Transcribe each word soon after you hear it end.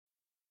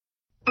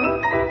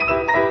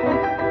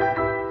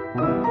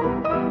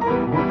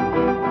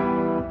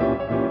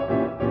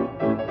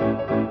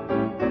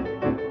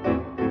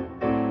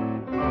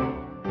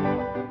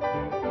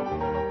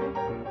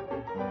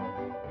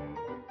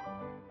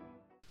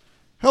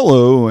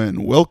Hello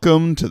and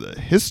welcome to the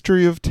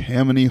History of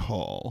Tammany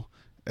Hall,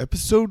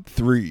 Episode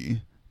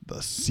 3,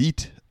 The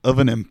Seat of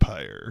an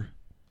Empire.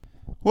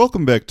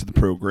 Welcome back to the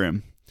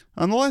program.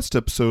 On the last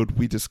episode,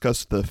 we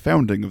discussed the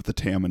founding of the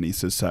Tammany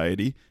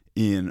Society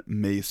in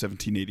May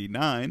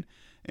 1789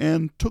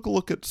 and took a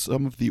look at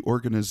some of the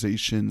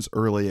organization's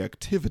early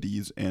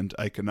activities and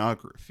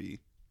iconography.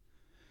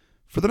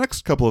 For the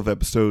next couple of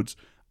episodes,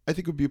 I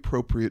think it would be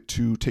appropriate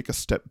to take a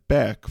step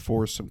back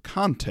for some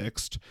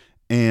context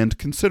and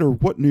consider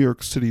what New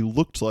York City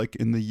looked like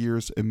in the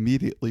years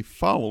immediately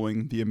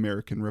following the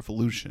American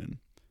Revolution.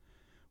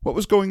 What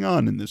was going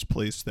on in this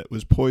place that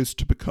was poised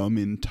to become,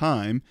 in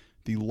time,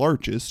 the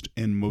largest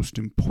and most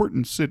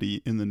important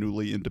city in the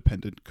newly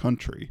independent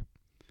country?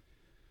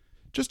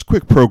 Just a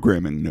quick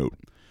programming note.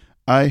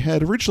 I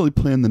had originally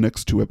planned the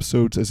next two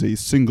episodes as a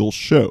single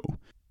show.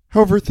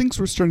 However, things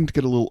were starting to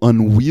get a little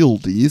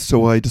unwieldy,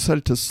 so I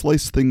decided to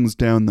slice things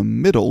down the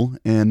middle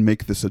and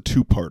make this a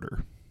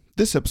two-parter.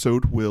 This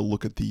episode will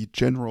look at the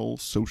general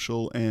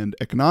social and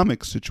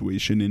economic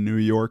situation in New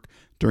York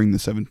during the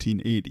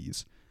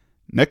 1780s.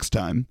 Next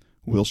time,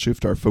 we'll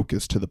shift our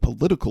focus to the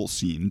political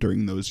scene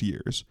during those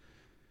years.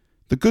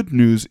 The good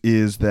news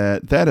is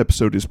that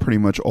episode is pretty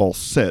much all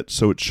set,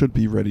 so it should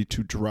be ready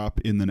to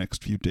drop in the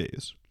next few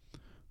days.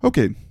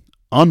 Okay,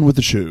 on with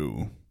the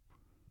show.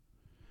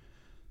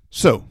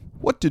 So,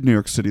 what did New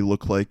York City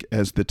look like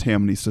as the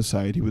Tammany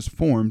Society was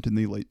formed in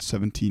the late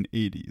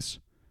 1780s?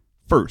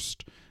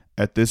 First,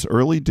 at this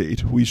early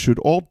date, we should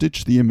all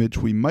ditch the image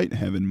we might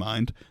have in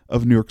mind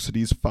of New York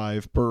City's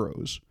 5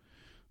 boroughs.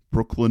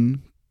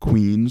 Brooklyn,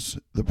 Queens,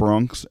 the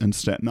Bronx, and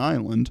Staten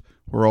Island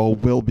were all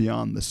well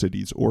beyond the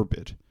city's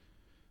orbit.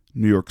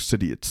 New York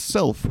City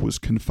itself was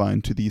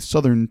confined to the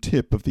southern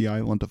tip of the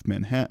island of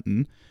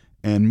Manhattan,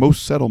 and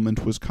most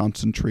settlement was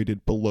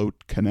concentrated below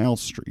Canal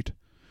Street.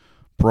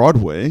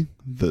 Broadway,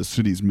 the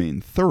city's main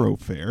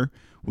thoroughfare,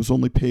 was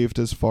only paved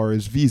as far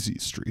as Vesey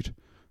Street.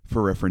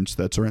 For reference,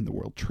 that's around the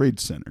World Trade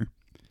Center.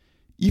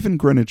 Even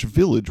Greenwich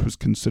Village was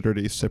considered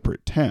a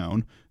separate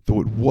town, though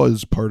it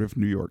was part of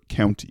New York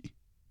County.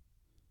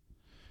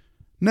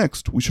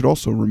 Next, we should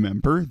also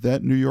remember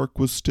that New York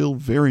was still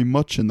very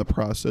much in the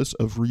process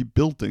of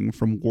rebuilding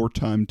from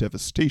wartime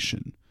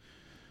devastation.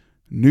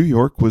 New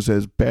York was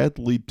as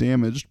badly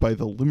damaged by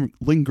the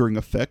lingering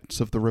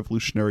effects of the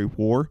Revolutionary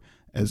War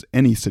as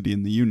any city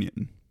in the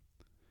Union.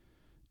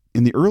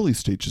 In the early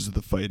stages of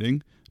the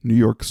fighting, New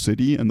York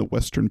City and the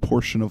western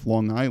portion of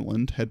Long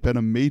Island had been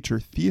a major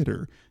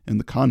theater in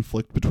the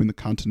conflict between the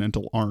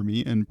Continental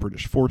Army and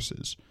British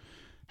forces.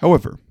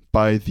 However,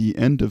 by the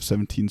end of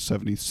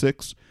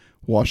 1776,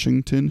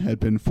 Washington had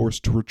been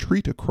forced to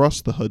retreat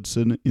across the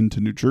Hudson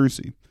into New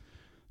Jersey.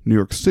 New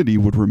York City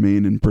would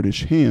remain in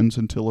British hands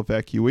until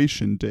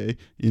Evacuation Day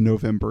in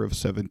November of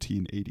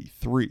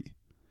 1783.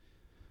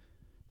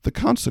 The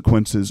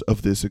consequences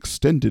of this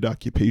extended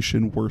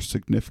occupation were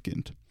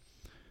significant.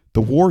 The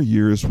war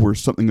years were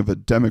something of a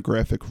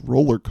demographic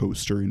roller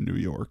coaster in New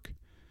York.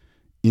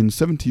 In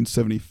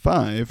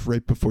 1775,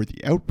 right before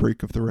the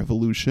outbreak of the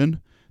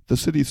Revolution, the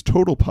city's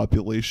total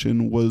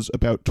population was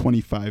about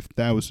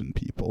 25,000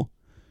 people.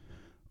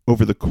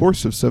 Over the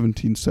course of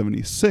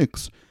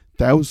 1776,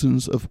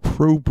 thousands of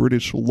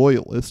pro-British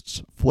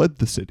loyalists fled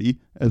the city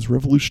as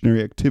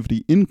revolutionary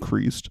activity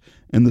increased,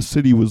 and the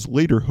city was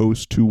later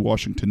host to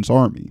Washington's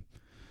army.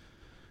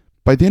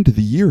 By the end of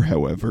the year,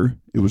 however,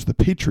 it was the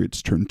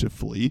Patriots' turn to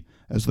flee,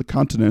 as the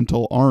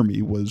Continental Army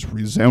was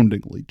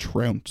resoundingly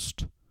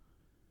trounced.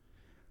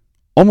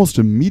 Almost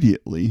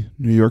immediately,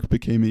 New York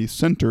became a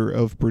center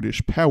of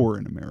British power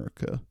in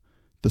America,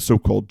 the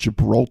so-called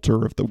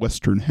Gibraltar of the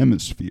Western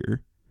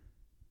Hemisphere.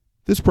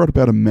 This brought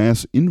about a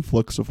mass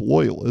influx of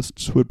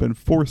loyalists who had been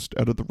forced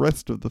out of the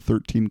rest of the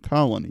 13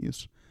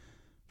 colonies.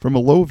 From a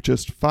low of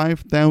just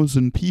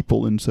 5,000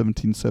 people in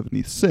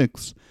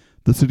 1776,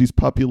 the city's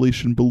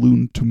population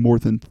ballooned to more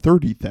than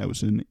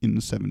 30,000 in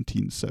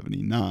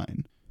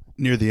 1779.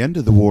 Near the end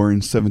of the war in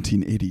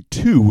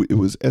 1782, it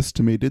was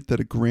estimated that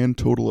a grand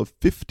total of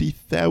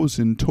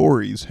 50,000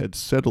 Tories had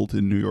settled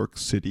in New York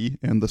City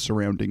and the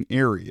surrounding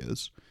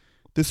areas.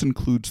 This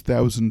includes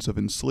thousands of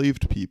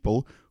enslaved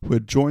people who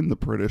had joined the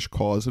British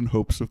cause in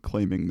hopes of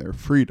claiming their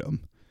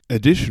freedom.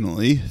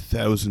 Additionally,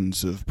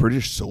 thousands of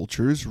British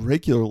soldiers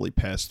regularly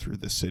passed through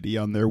the city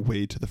on their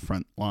way to the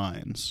front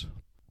lines.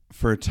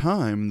 For a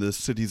time, the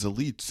city's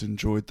elites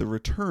enjoyed the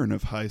return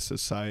of high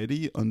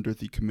society under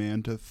the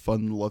command of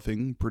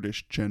fun-loving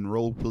British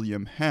General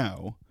William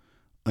Howe.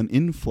 An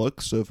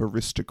influx of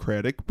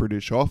aristocratic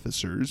British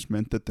officers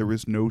meant that there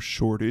was no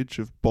shortage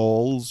of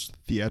balls,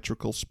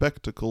 theatrical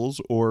spectacles,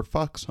 or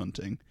fox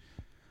hunting.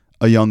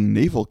 A young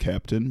naval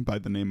captain by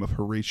the name of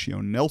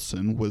Horatio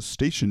Nelson was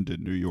stationed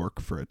in New York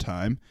for a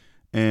time,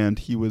 and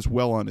he was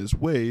well on his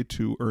way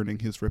to earning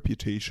his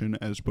reputation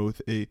as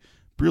both a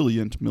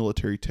brilliant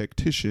military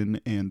tactician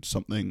and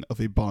something of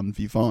a bon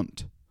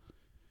vivant.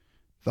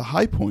 The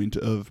high point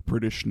of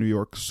British New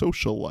York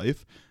social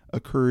life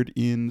occurred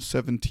in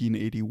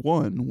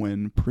 1781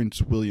 when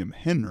Prince William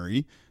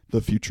Henry,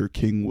 the future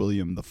King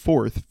William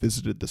IV,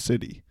 visited the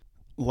city.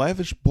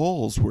 Lavish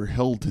balls were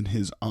held in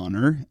his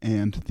honor,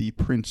 and the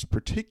prince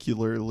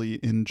particularly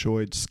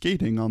enjoyed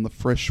skating on the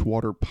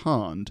freshwater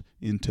pond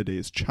in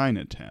today's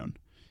Chinatown.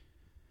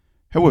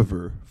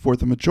 However, for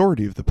the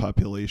majority of the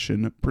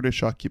population,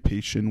 British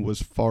occupation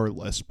was far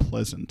less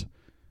pleasant.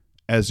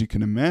 As you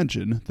can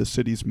imagine, the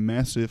city's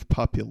massive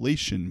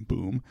population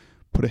boom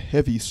put a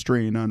heavy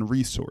strain on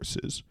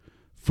resources.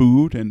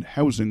 Food and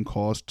housing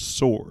costs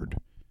soared.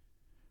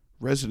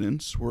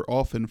 Residents were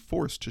often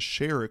forced to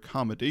share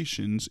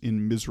accommodations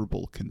in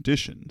miserable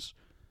conditions.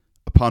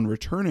 Upon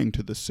returning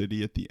to the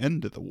city at the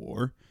end of the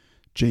war,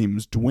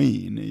 James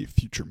Duane, a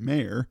future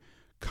mayor,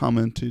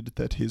 commented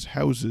that his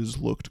houses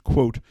looked,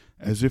 quote,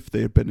 as if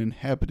they had been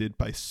inhabited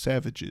by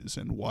savages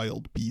and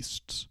wild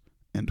beasts,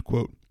 end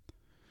quote.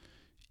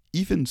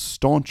 Even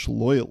staunch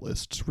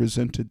loyalists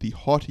resented the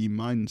haughty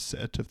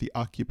mindset of the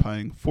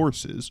occupying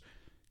forces.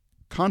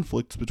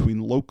 Conflicts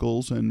between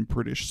locals and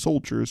British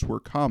soldiers were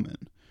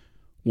common.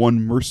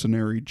 One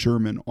mercenary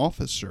German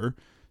officer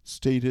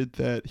stated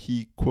that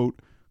he,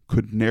 quote,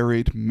 could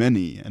narrate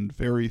many and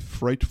very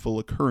frightful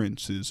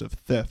occurrences of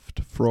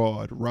theft,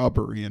 fraud,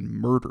 robbery, and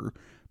murder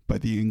by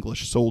the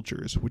English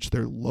soldiers, which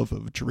their love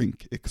of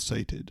drink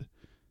excited,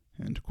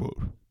 end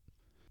quote.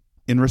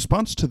 In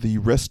response to the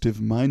restive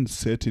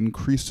mindset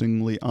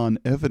increasingly on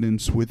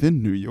evidence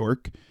within New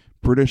York,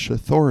 British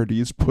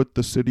authorities put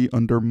the city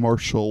under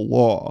martial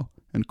law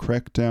and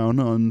cracked down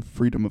on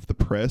freedom of the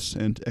press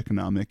and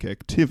economic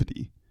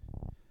activity.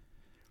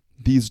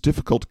 These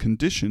difficult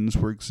conditions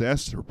were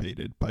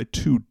exacerbated by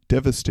two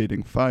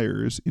devastating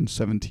fires in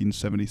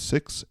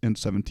 1776 and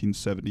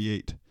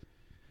 1778.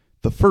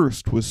 The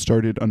first was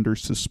started under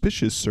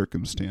suspicious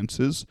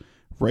circumstances,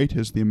 right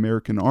as the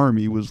American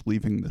army was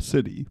leaving the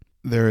city.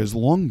 There has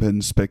long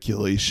been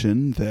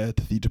speculation that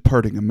the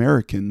departing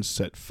Americans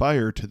set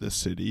fire to the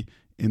city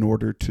in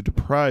order to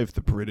deprive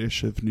the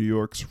British of New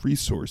York's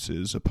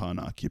resources upon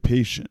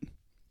occupation.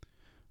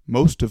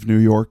 Most of New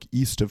York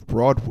east of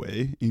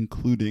Broadway,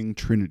 including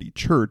Trinity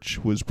Church,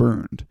 was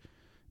burned.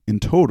 In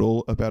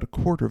total, about a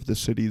quarter of the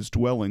city's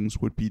dwellings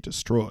would be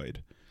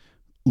destroyed.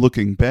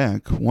 Looking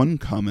back, one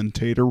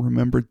commentator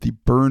remembered the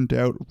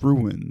burned-out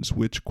ruins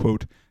which,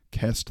 quote,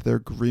 cast their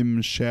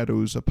grim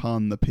shadows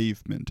upon the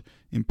pavement,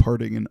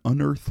 imparting an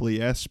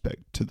unearthly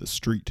aspect to the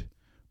street,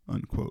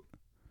 unquote.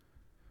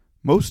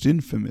 Most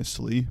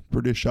infamously,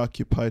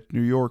 British-occupied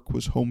New York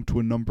was home to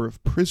a number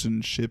of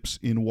prison ships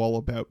in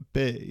Wallabout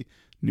Bay,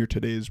 near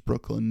today's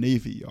Brooklyn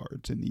Navy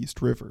Yards in the East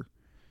River.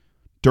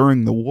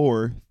 During the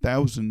war,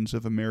 thousands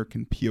of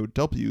American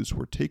POWs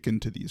were taken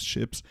to these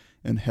ships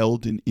and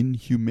held in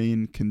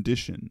inhumane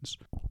conditions.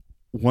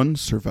 One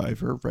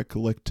survivor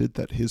recollected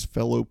that his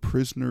fellow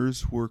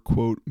prisoners were,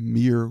 quote,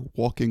 mere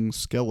walking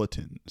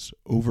skeletons,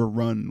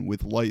 overrun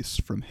with lice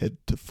from head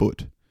to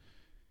foot.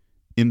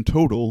 In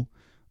total,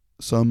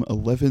 some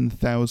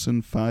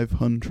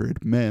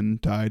 11,500 men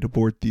died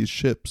aboard these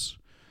ships.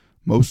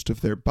 Most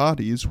of their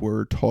bodies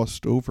were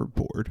tossed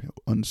overboard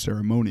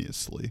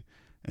unceremoniously,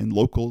 and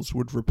locals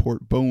would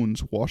report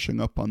bones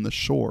washing up on the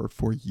shore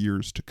for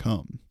years to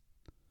come.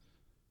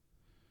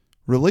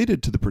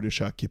 Related to the British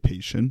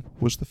occupation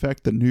was the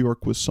fact that New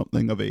York was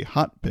something of a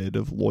hotbed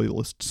of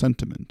loyalist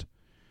sentiment.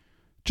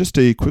 Just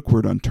a quick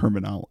word on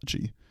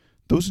terminology.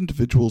 Those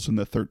individuals in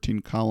the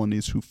 13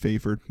 colonies who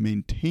favored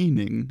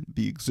maintaining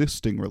the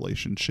existing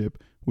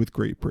relationship with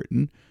Great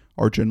Britain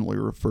are generally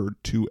referred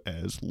to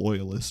as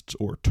loyalists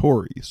or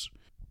Tories.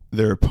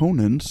 Their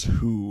opponents,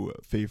 who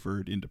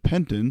favored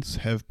independence,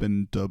 have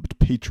been dubbed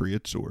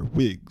patriots or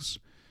Whigs.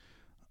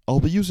 I'll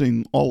be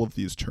using all of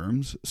these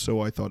terms, so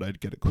I thought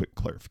I'd get a quick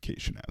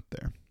clarification out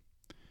there.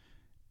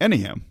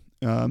 Anyhow,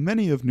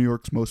 many of New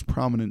York's most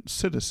prominent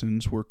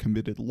citizens were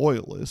committed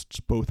loyalists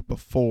both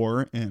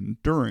before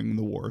and during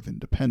the War of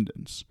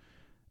Independence.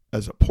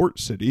 As a port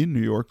city,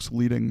 New York's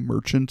leading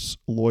merchants,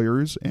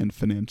 lawyers, and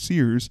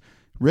financiers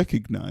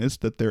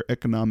recognized that their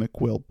economic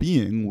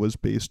well-being was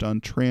based on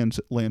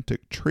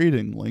transatlantic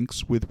trading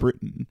links with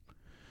Britain.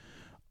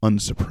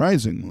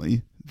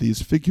 Unsurprisingly,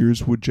 these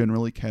figures would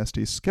generally cast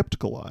a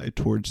skeptical eye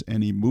towards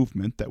any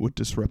movement that would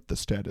disrupt the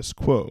status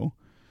quo.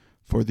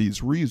 For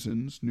these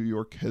reasons, New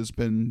York has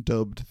been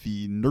dubbed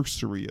the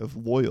nursery of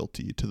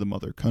loyalty to the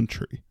mother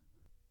country.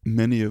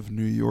 Many of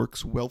New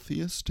York's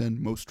wealthiest and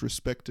most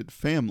respected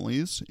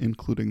families,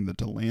 including the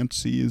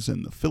Delanceys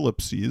and the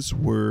Phillipses,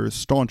 were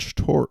staunch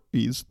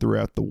Tories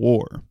throughout the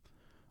war.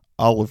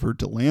 Oliver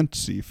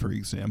Delancey, for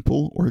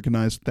example,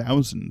 organized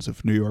thousands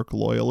of New York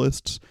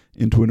loyalists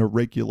into an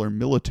irregular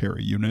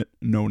military unit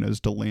known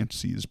as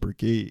Delancey's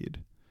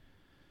Brigade.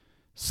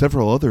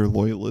 Several other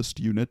loyalist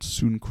units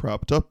soon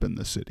cropped up in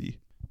the city.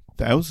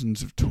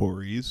 Thousands of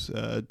Tories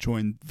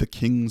joined the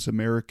King's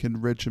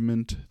American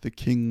Regiment, the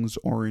King's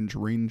Orange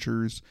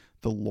Rangers,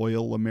 the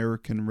Loyal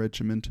American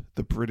Regiment,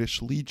 the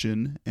British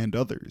Legion, and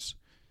others.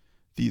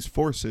 These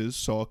forces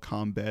saw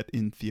combat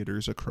in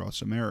theaters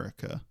across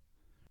America.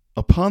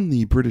 Upon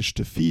the British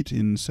defeat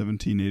in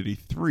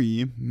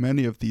 1783,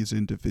 many of these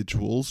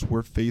individuals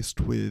were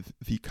faced with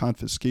the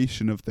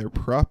confiscation of their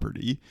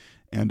property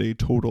and a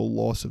total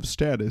loss of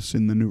status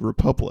in the new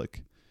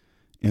republic.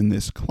 In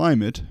this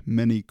climate,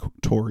 many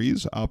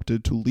Tories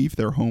opted to leave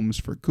their homes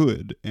for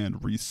good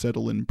and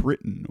resettle in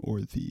Britain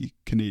or the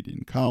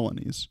Canadian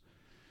colonies.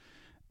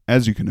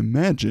 As you can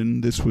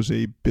imagine, this was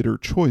a bitter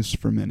choice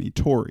for many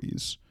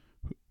Tories.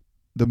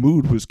 The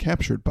mood was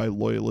captured by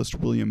loyalist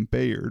William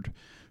Bayard,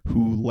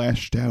 who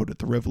lashed out at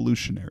the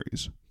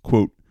revolutionaries.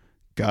 Quote,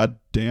 "God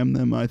damn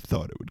them, I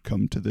thought it would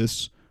come to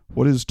this.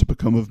 What is to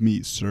become of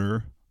me,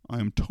 sir? I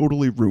am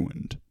totally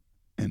ruined."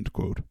 End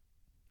quote.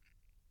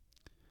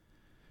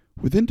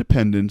 With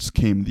independence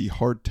came the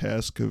hard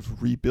task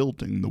of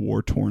rebuilding the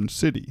war-torn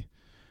city.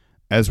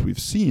 As we've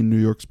seen,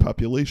 New York's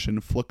population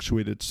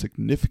fluctuated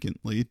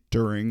significantly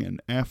during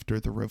and after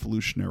the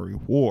Revolutionary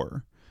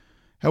War.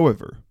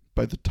 However,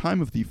 by the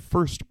time of the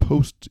first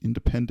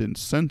post-independence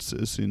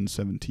census in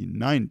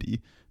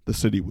 1790, the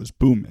city was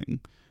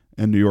booming,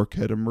 and New York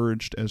had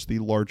emerged as the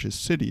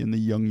largest city in the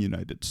young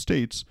United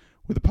States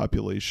with a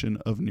population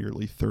of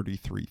nearly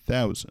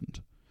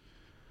 33,000.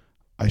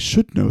 I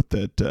should note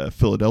that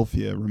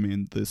Philadelphia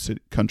remained the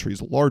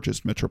country's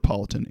largest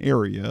metropolitan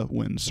area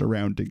when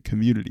surrounding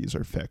communities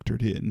are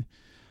factored in.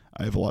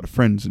 I have a lot of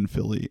friends in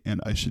Philly, and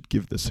I should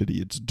give the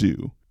city its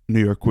due.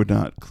 New York would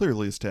not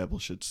clearly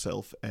establish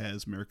itself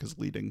as America's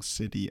leading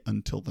city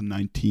until the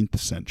 19th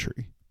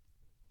century.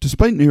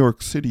 Despite New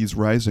York City's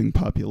rising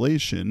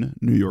population,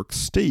 New York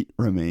State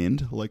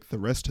remained, like the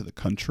rest of the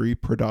country,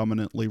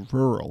 predominantly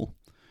rural.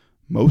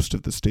 Most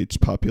of the state's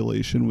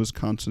population was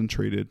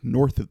concentrated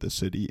north of the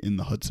city in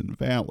the Hudson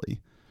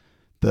Valley.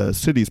 The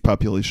city's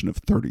population of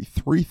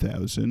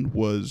 33,000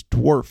 was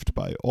dwarfed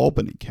by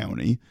Albany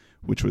County,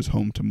 which was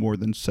home to more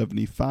than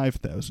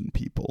 75,000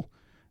 people,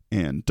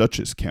 and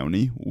Dutchess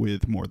County,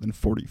 with more than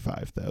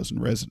 45,000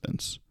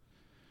 residents.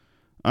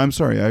 I'm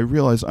sorry, I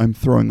realize I'm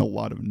throwing a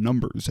lot of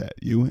numbers at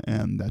you,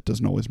 and that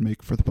doesn't always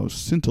make for the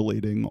most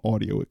scintillating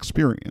audio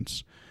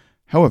experience.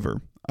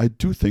 However, I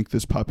do think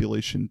this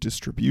population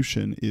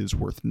distribution is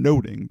worth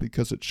noting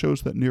because it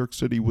shows that New York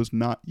City was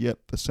not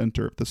yet the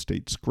center of the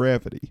state's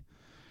gravity.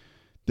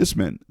 This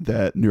meant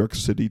that New York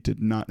City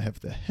did not have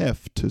the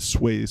heft to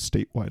sway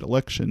statewide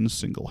elections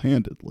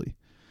single-handedly.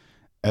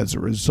 As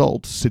a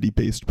result,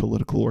 city-based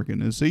political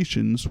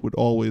organizations would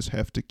always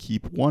have to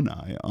keep one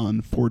eye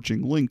on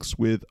forging links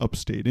with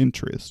upstate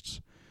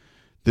interests.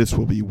 This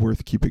will be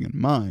worth keeping in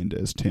mind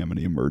as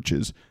Tammany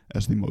emerges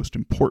as the most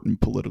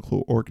important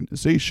political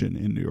organization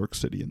in New York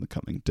City in the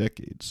coming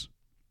decades.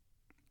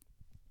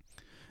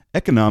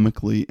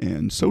 Economically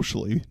and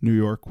socially, New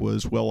York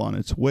was well on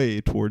its way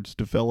towards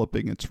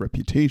developing its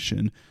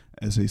reputation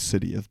as a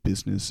city of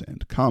business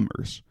and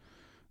commerce.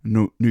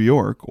 New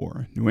York,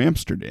 or New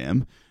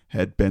Amsterdam,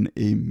 had been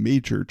a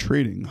major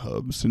trading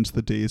hub since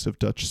the days of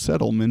Dutch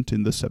settlement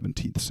in the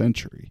 17th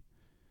century.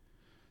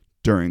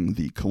 During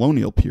the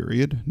colonial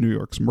period, New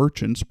York's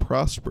merchants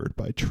prospered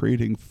by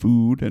trading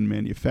food and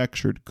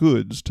manufactured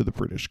goods to the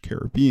British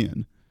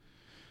Caribbean.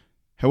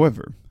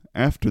 However,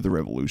 after the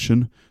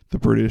Revolution, the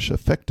British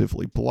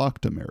effectively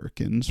blocked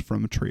Americans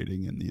from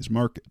trading in these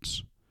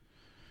markets.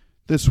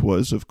 This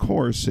was, of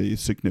course, a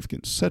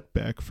significant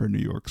setback for New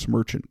York's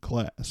merchant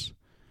class.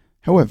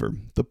 However,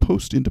 the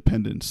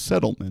post-independence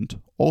settlement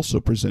also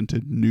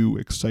presented new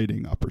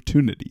exciting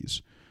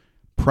opportunities.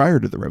 Prior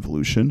to the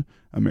Revolution,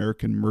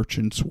 American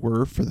merchants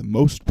were, for the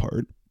most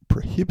part,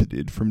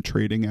 prohibited from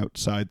trading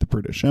outside the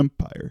British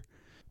Empire.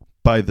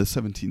 By the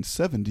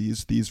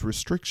 1770s, these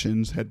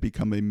restrictions had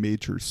become a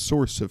major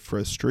source of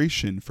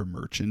frustration for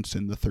merchants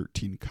in the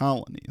 13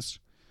 colonies.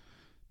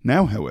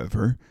 Now,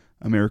 however,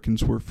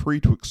 Americans were free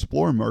to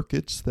explore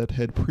markets that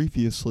had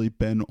previously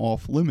been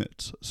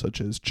off-limits, such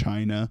as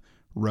China,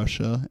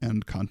 Russia,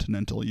 and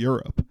continental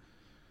Europe.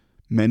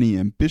 Many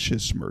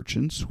ambitious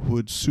merchants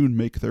would soon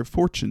make their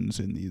fortunes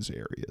in these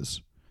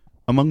areas.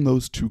 Among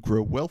those to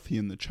grow wealthy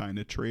in the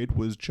China trade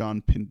was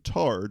John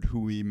Pintard, who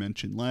we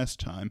mentioned last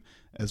time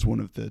as one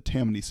of the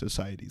Tammany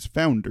Society's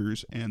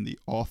founders and the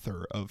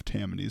author of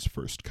Tammany's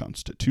first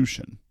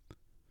constitution.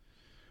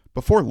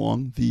 Before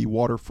long, the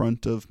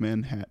waterfront of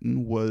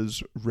Manhattan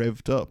was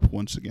revved up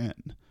once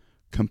again.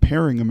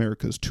 Comparing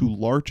America's two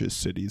largest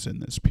cities in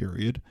this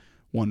period,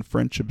 one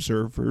French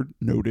observer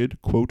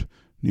noted, quote,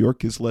 "New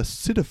York is less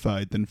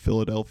citified than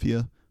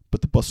Philadelphia,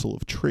 but the bustle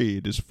of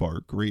trade is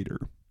far greater."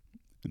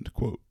 End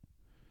quote.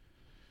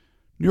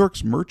 New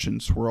York's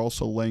merchants were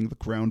also laying the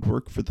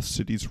groundwork for the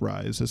city's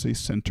rise as a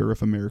center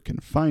of American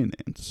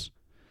finance.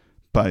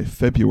 By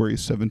February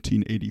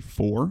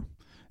 1784,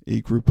 a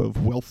group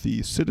of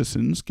wealthy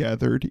citizens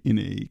gathered in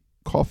a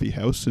coffee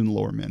house in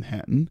Lower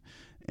Manhattan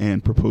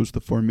and proposed the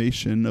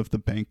formation of the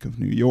Bank of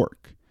New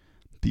York.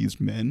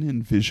 These men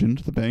envisioned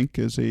the bank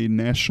as a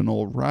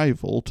national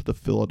rival to the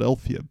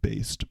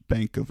Philadelphia-based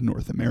Bank of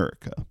North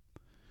America.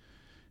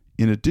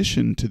 In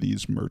addition to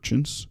these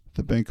merchants,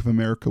 the Bank of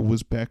America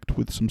was backed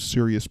with some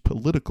serious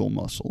political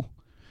muscle.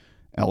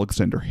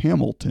 Alexander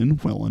Hamilton,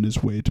 well on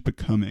his way to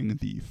becoming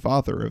the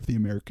father of the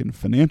American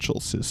financial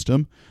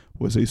system,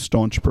 was a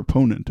staunch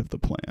proponent of the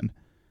plan.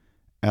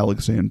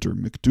 Alexander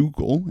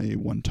McDougall, a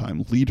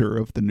one-time leader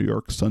of the New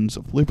York Sons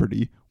of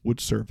Liberty, would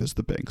serve as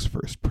the bank's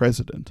first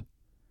president.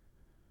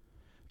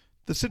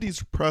 The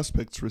city's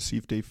prospects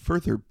received a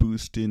further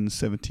boost in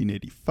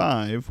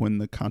 1785 when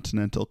the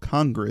Continental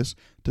Congress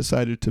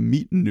decided to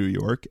meet in New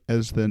York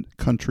as the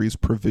country's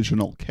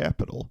provisional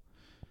capital.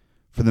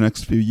 For the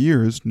next few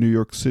years, New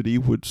York City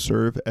would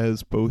serve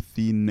as both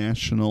the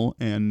national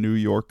and New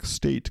York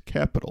state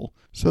capital.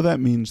 So that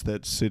means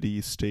that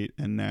city, state,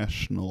 and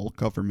national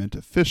government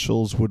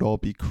officials would all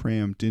be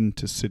crammed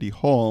into City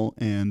Hall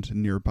and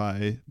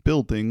nearby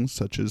buildings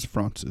such as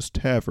Fraunces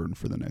Tavern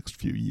for the next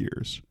few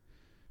years.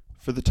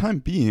 For the time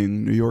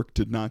being, New York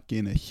did not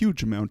gain a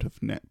huge amount of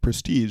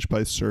prestige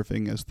by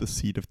serving as the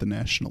seat of the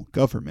national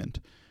government.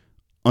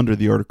 Under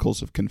the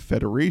Articles of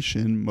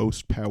Confederation,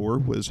 most power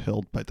was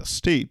held by the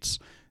states,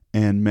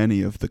 and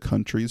many of the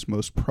country's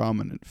most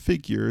prominent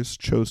figures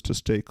chose to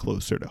stay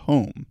closer to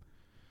home.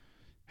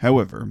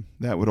 However,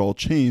 that would all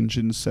change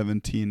in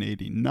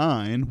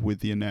 1789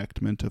 with the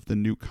enactment of the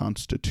new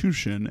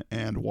Constitution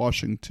and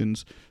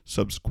Washington's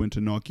subsequent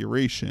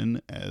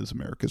inauguration as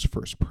America's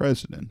first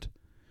president.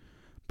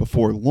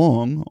 Before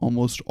long,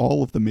 almost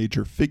all of the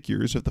major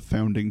figures of the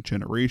founding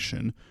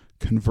generation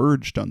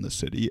converged on the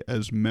city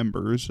as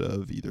members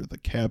of either the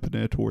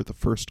cabinet or the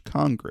first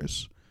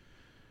Congress.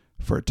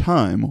 For a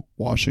time,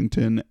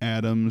 Washington,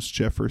 Adams,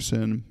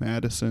 Jefferson,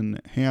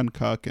 Madison,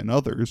 Hancock, and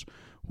others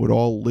would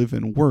all live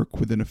and work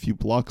within a few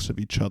blocks of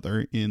each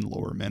other in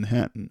Lower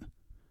Manhattan.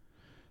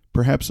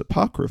 Perhaps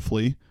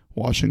apocryphally,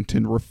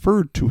 Washington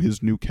referred to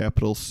his new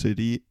capital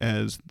city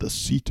as the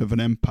seat of an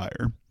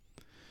empire.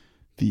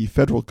 The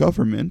federal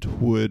government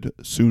would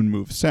soon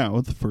move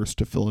south, first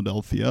to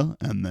Philadelphia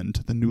and then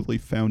to the newly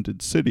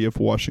founded city of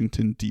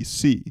Washington,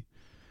 D.C.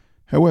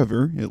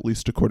 However, at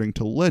least according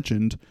to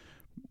legend,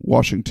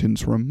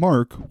 Washington's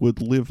remark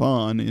would live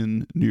on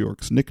in New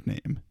York's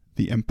nickname,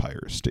 the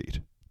Empire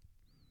State.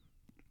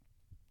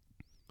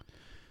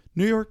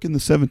 New York in the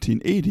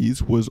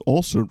 1780s was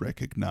also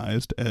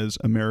recognized as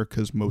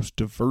America's most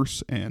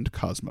diverse and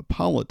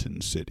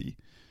cosmopolitan city.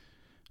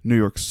 New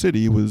York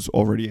City was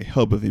already a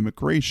hub of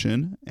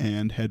immigration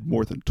and had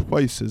more than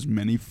twice as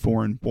many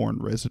foreign-born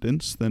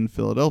residents than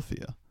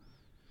Philadelphia.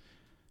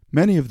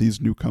 Many of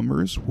these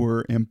newcomers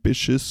were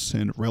ambitious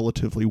and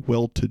relatively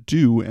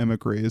well-to-do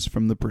émigrés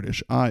from the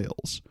British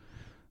Isles.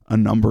 A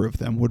number of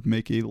them would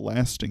make a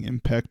lasting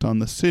impact on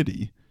the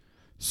city.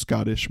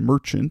 Scottish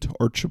merchant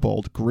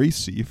Archibald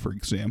Gracie, for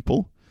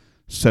example,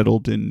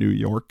 settled in New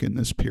York in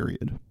this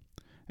period.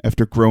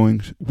 After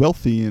growing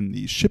wealthy in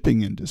the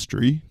shipping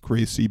industry,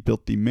 Gracie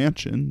built the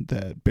mansion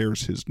that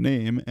bears his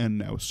name and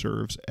now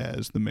serves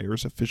as the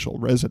mayor's official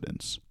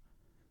residence.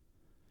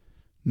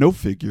 No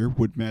figure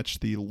would match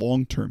the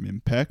long-term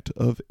impact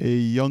of a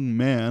young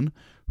man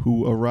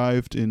who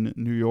arrived in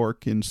New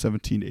York in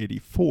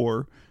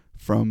 1784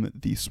 from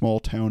the small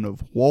town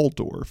of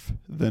Waldorf,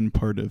 then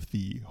part of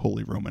the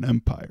Holy Roman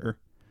Empire.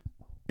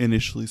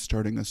 Initially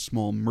starting a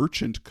small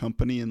merchant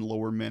company in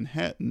Lower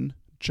Manhattan,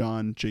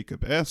 John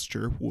Jacob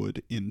Astor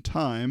would, in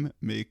time,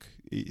 make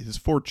his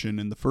fortune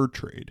in the fur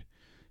trade.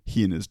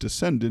 He and his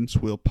descendants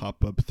will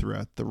pop up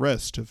throughout the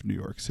rest of New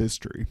York's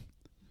history.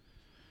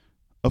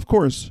 Of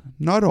course,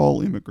 not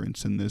all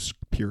immigrants in this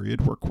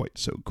period were quite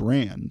so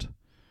grand.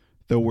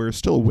 Though we're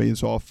still a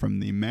ways off from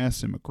the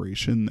mass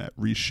immigration that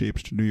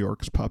reshaped New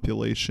York's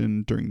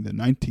population during the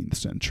 19th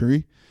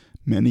century,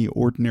 many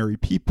ordinary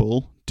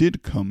people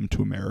did come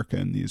to America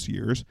in these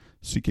years,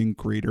 seeking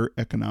greater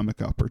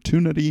economic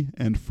opportunity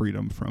and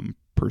freedom from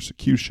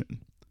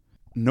persecution.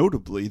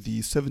 Notably,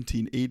 the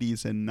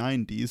 1780s and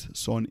 90s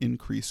saw an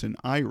increase in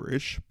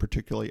Irish,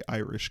 particularly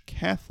Irish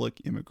Catholic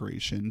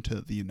immigration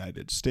to the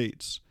United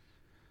States.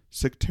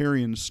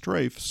 Sectarian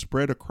strife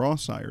spread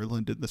across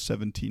Ireland in the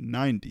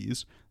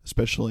 1790s,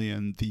 especially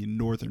in the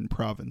northern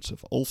province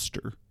of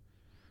Ulster.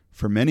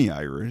 For many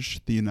Irish,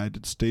 the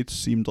United States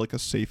seemed like a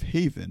safe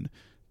haven,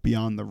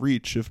 beyond the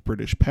reach of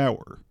British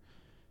power.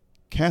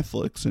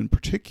 Catholics, in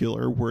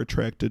particular, were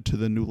attracted to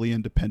the newly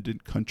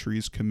independent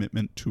country's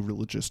commitment to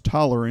religious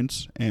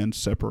tolerance and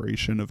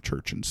separation of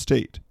church and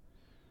state.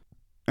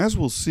 As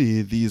we'll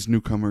see, these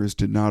newcomers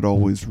did not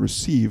always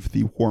receive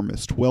the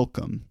warmest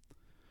welcome.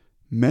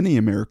 Many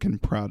American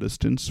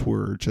Protestants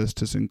were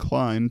just as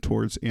inclined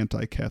towards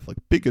anti-Catholic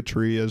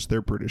bigotry as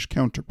their British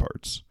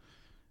counterparts.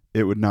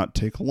 It would not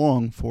take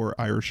long for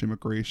Irish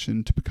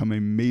immigration to become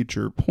a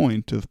major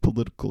point of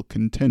political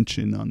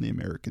contention on the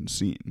American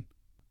scene.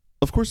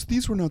 Of course,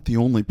 these were not the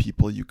only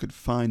people you could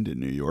find in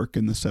New York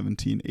in the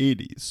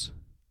 1780s.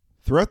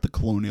 Throughout the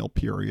colonial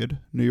period,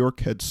 New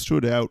York had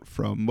stood out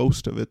from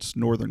most of its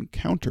northern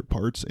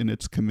counterparts in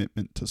its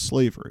commitment to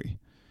slavery.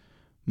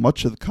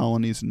 Much of the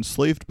colony's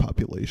enslaved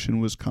population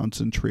was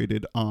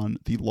concentrated on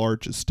the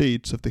large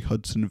estates of the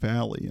Hudson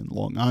Valley and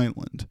Long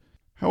Island.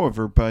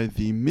 However, by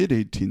the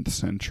mid-18th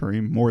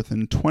century, more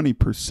than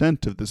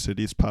 20% of the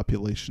city's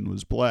population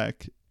was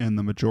black, and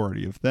the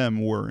majority of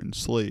them were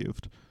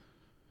enslaved.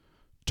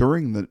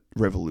 During the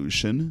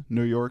Revolution,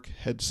 New York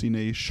had seen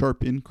a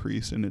sharp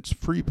increase in its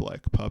free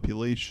black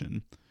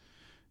population.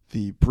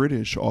 The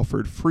British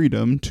offered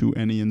freedom to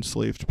any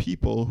enslaved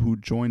people who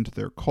joined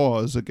their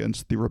cause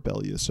against the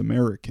rebellious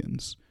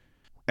Americans.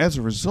 As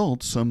a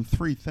result, some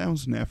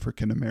 3,000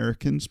 African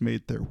Americans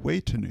made their way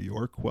to New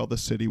York while the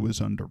city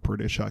was under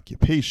British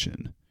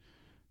occupation.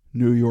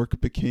 New York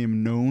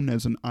became known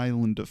as an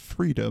island of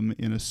freedom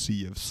in a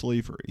sea of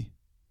slavery.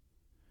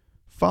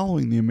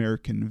 Following the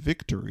American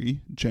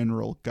victory,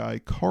 General Guy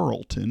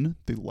Carleton,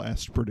 the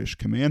last British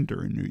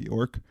commander in New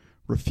York,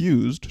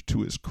 refused,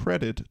 to his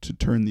credit, to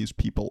turn these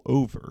people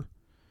over.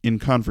 In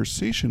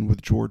conversation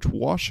with George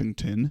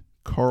Washington,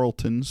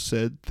 Carleton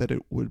said that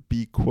it would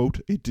be, quote,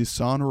 a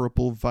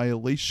dishonorable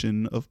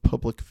violation of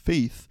public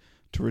faith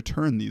to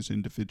return these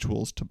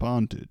individuals to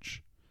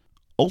bondage.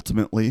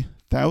 Ultimately,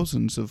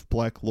 thousands of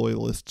black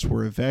loyalists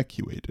were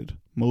evacuated,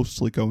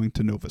 mostly going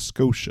to Nova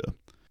Scotia.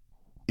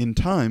 In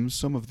time,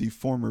 some of the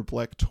former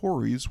black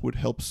Tories would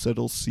help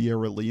settle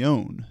Sierra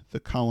Leone, the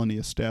colony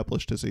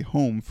established as a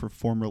home for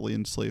formerly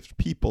enslaved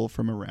people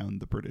from around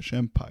the British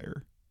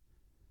Empire.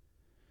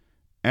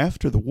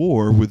 After the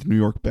war, with New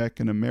York back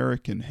in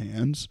American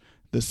hands,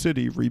 the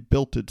city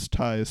rebuilt its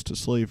ties to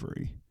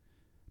slavery.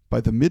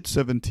 By the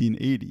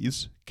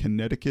mid-1780s,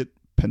 Connecticut,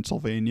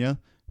 Pennsylvania,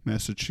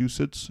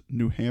 Massachusetts,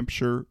 New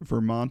Hampshire,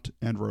 Vermont,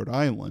 and Rhode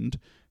Island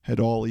had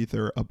all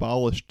either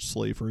abolished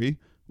slavery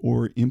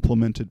or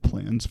implemented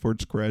plans for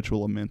its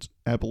gradual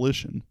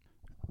abolition.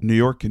 New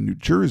York and New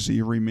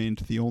Jersey remained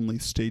the only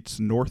states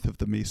north of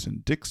the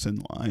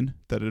Mason-Dixon line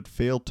that had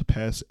failed to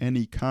pass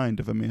any kind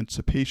of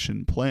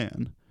emancipation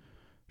plan.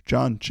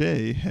 John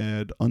Jay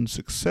had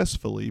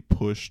unsuccessfully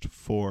pushed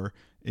for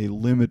a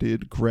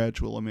limited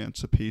gradual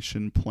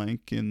emancipation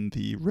plank in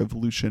the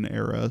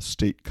Revolution-era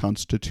state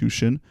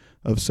constitution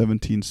of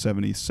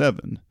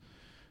 1777.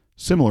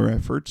 Similar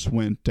efforts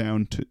went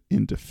down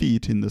in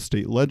defeat in the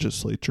state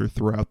legislature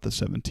throughout the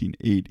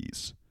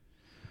 1780s.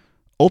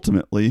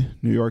 Ultimately,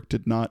 New York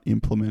did not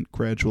implement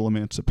gradual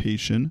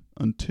emancipation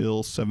until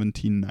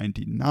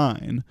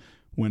 1799,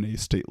 when a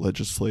state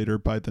legislator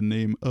by the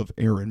name of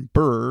Aaron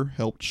Burr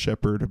helped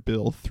shepherd a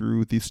bill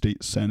through the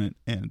state Senate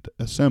and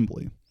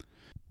Assembly.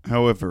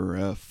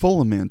 However,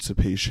 full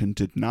emancipation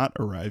did not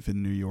arrive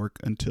in New York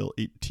until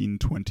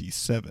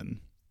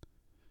 1827.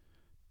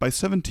 By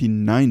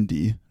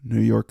 1790, New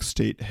York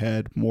State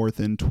had more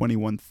than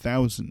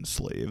 21,000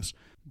 slaves,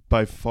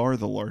 by far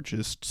the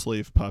largest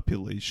slave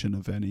population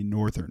of any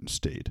northern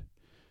state.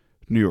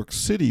 New York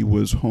City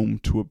was home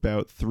to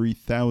about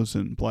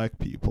 3,000 black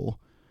people.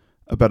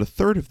 About a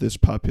third of this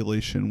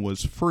population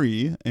was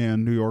free,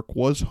 and New York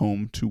was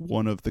home to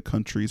one of the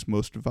country's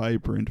most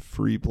vibrant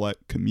free black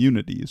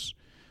communities.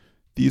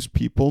 These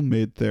people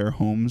made their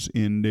homes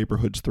in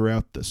neighborhoods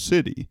throughout the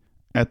city.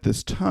 At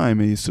this time,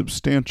 a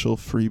substantial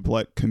free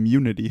black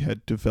community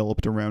had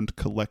developed around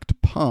Collect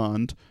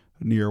Pond,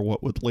 near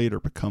what would later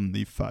become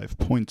the 5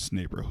 Points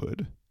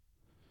neighborhood.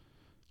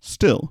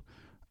 Still,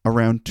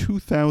 around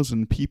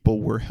 2,000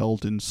 people were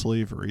held in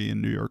slavery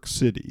in New York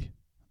City.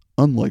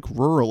 Unlike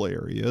rural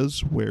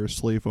areas, where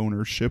slave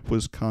ownership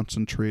was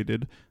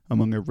concentrated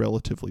among a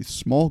relatively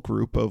small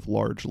group of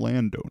large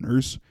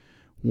landowners,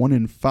 1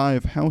 in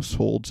 5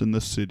 households in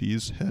the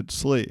cities had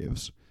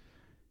slaves.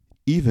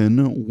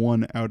 Even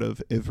 1 out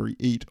of every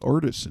 8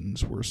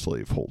 artisans were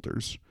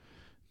slaveholders.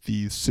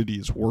 The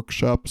city's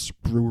workshops,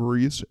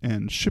 breweries,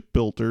 and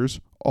shipbuilders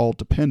all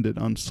depended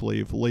on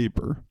slave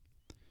labor.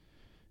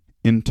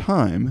 In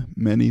time,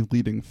 many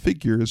leading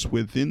figures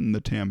within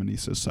the Tammany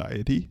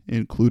Society,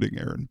 including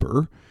Aaron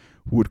Burr,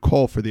 would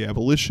call for the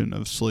abolition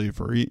of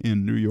slavery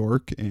in New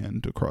York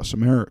and across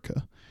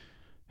America.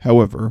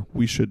 However,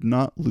 we should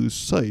not lose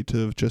sight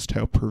of just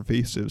how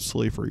pervasive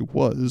slavery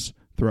was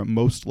throughout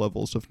most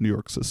levels of New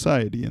York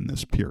society in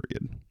this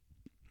period.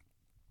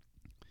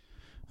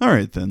 All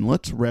right, then,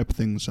 let's wrap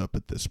things up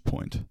at this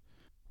point.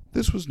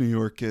 This was New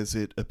York as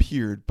it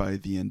appeared by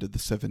the end of the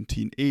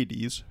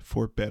 1780s,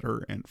 for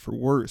better and for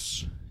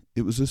worse.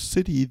 It was a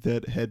city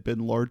that had been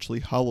largely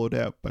hollowed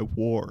out by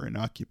war and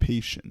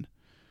occupation.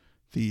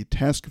 The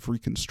task of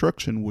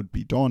reconstruction would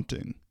be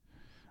daunting.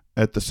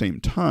 At the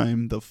same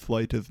time, the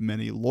flight of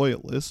many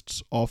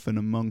loyalists, often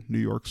among New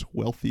York's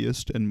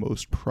wealthiest and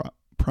most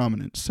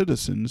prominent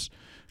citizens,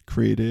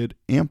 created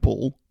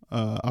ample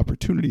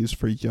opportunities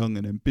for young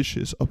and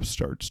ambitious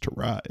upstarts to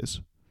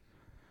rise.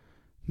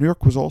 New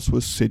York was also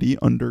a city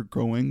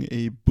undergoing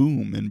a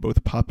boom in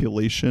both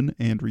population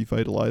and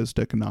revitalized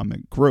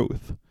economic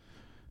growth.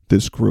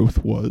 This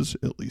growth was,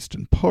 at least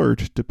in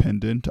part,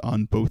 dependent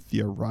on both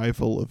the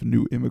arrival of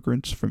new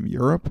immigrants from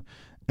Europe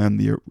and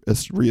the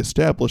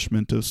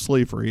reestablishment of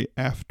slavery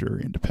after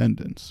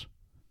independence.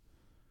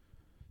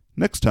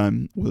 Next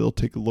time, we'll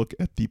take a look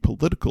at the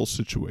political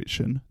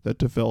situation that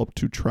developed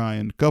to try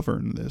and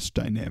govern this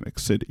dynamic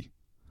city.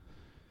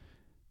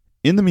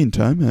 In the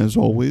meantime, as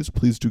always,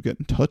 please do get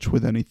in touch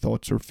with any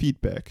thoughts or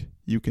feedback.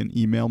 You can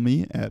email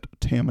me at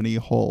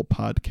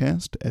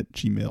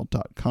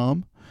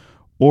tammanyhallpodcast@gmail.com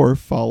or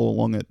follow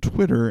along at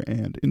Twitter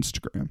and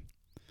Instagram.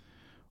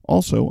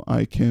 Also,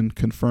 I can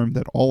confirm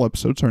that all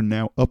episodes are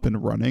now up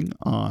and running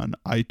on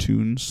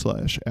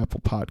iTunes/Apple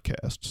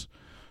Podcasts.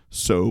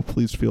 So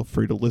please feel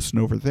free to listen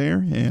over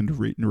there and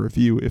rate and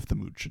review if the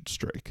mood should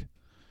strike.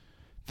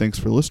 Thanks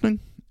for listening,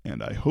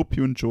 and I hope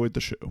you enjoyed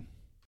the show.